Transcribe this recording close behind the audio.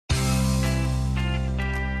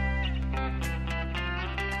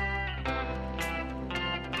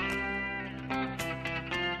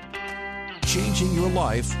changing your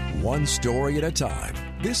life one story at a time.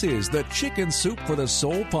 This is the Chicken Soup for the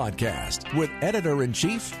Soul podcast with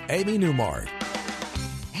Editor-in-Chief Amy Newmark.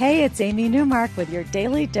 Hey, it's Amy Newmark with your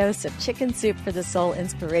daily dose of Chicken Soup for the Soul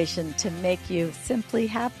inspiration to make you simply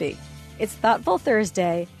happy. It's Thoughtful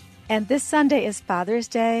Thursday, and this Sunday is Father's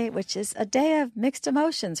Day, which is a day of mixed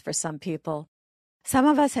emotions for some people. Some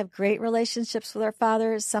of us have great relationships with our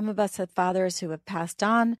fathers. Some of us have fathers who have passed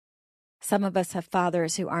on. Some of us have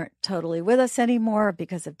fathers who aren't totally with us anymore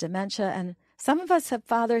because of dementia. And some of us have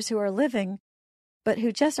fathers who are living, but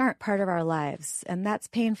who just aren't part of our lives. And that's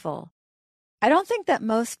painful. I don't think that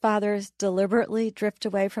most fathers deliberately drift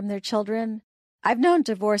away from their children. I've known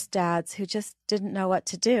divorced dads who just didn't know what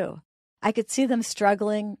to do. I could see them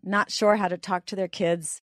struggling, not sure how to talk to their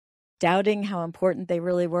kids, doubting how important they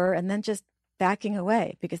really were, and then just backing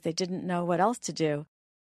away because they didn't know what else to do.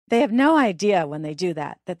 They have no idea when they do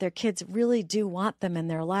that their kids really do want them in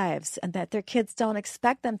their lives and that their kids don't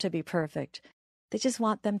expect them to be perfect. They just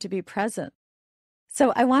want them to be present.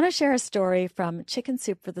 So I want to share a story from Chicken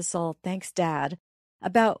Soup for the Soul, Thanks Dad,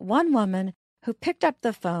 about one woman who picked up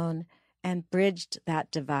the phone and bridged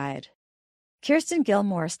that divide. Kirsten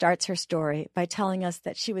Gilmore starts her story by telling us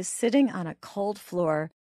that she was sitting on a cold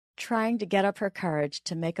floor trying to get up her courage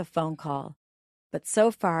to make a phone call. But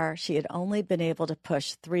so far, she had only been able to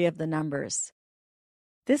push 3 of the numbers.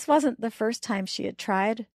 This wasn't the first time she had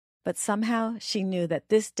tried, but somehow she knew that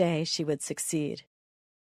this day she would succeed.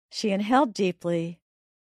 She inhaled deeply,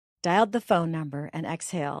 dialed the phone number, and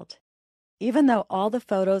exhaled. Even though all the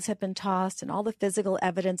photos had been tossed and all the physical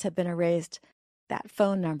evidence had been erased, that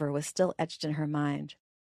phone number was still etched in her mind.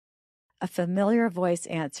 A familiar voice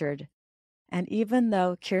answered, and even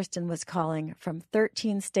though Kirsten was calling from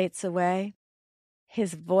 13 states away,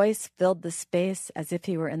 his voice filled the space as if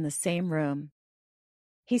he were in the same room.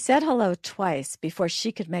 He said hello twice before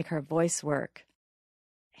she could make her voice work.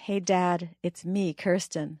 "Hey, Dad, it's me,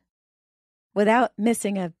 Kirsten." Without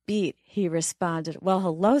missing a beat, he responded, "Well,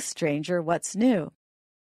 hello, stranger, what's new?"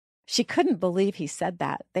 She couldn't believe he said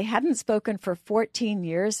that. They hadn't spoken for 14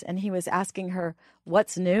 years, and he was asking her,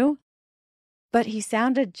 "What's new?" But he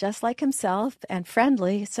sounded just like himself and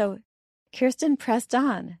friendly, so Kirsten pressed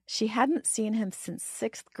on. She hadn't seen him since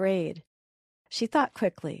 6th grade. She thought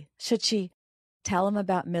quickly. Should she tell him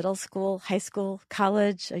about middle school, high school,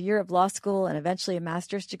 college, a year of law school, and eventually a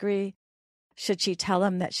master's degree? Should she tell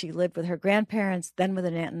him that she lived with her grandparents, then with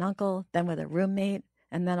an aunt and uncle, then with a roommate,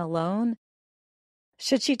 and then alone?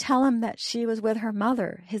 Should she tell him that she was with her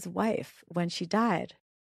mother, his wife, when she died?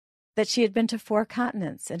 That she had been to 4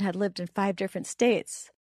 continents and had lived in 5 different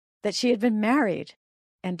states? That she had been married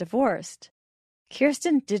and divorced?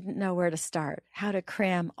 Kirsten didn't know where to start, how to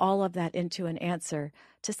cram all of that into an answer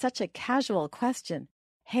to such a casual question.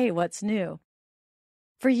 Hey, what's new?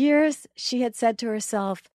 For years, she had said to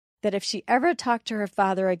herself that if she ever talked to her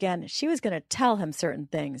father again, she was going to tell him certain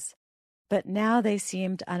things. But now they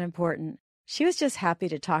seemed unimportant. She was just happy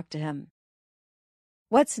to talk to him.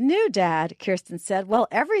 "What's new, Dad?" Kirsten said. "Well,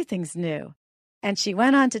 everything's new." And she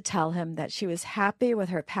went on to tell him that she was happy with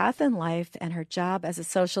her path in life and her job as a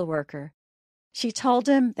social worker. She told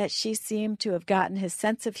him that she seemed to have gotten his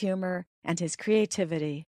sense of humor and his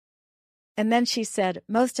creativity. And then she said,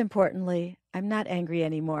 most importantly, "I'm not angry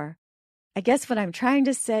anymore. I guess what I'm trying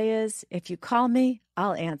to say is, if you call me,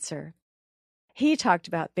 I'll answer." He talked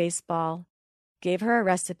about baseball, gave her a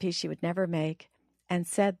recipe she would never make, and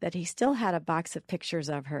said that he still had a box of pictures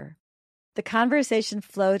of her. The conversation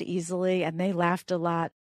flowed easily, and they laughed a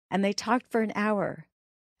lot, and they talked for an hour.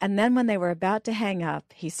 And then when they were about to hang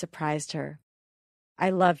up, he surprised her. "I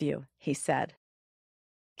love you," he said.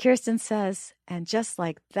 Kirsten says, and just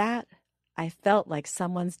like that, I felt like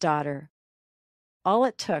someone's daughter. All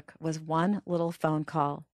it took was one little phone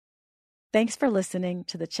call. Thanks for listening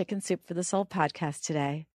to the Chicken Soup for the Soul podcast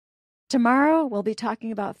today. Tomorrow, we'll be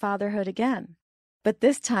talking about fatherhood again, but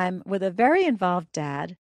this time with a very involved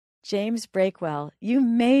dad, James Breakwell. You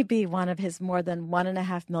may be one of his more than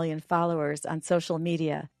 1.5 million followers on social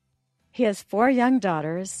media. He has 4 young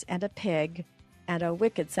daughters and a pig and a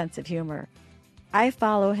wicked sense of humor. I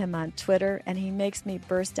follow him on Twitter, and he makes me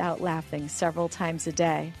burst out laughing several times a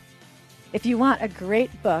day. If you want a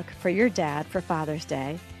great book for your dad for Father's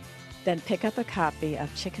Day, then pick up a copy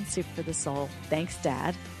of Chicken Soup for the Soul, Thanks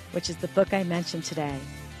Dad, which is the book I mentioned today.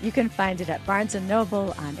 You can find it at Barnes &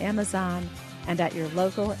 Noble, on Amazon, and at your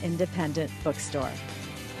local independent bookstore.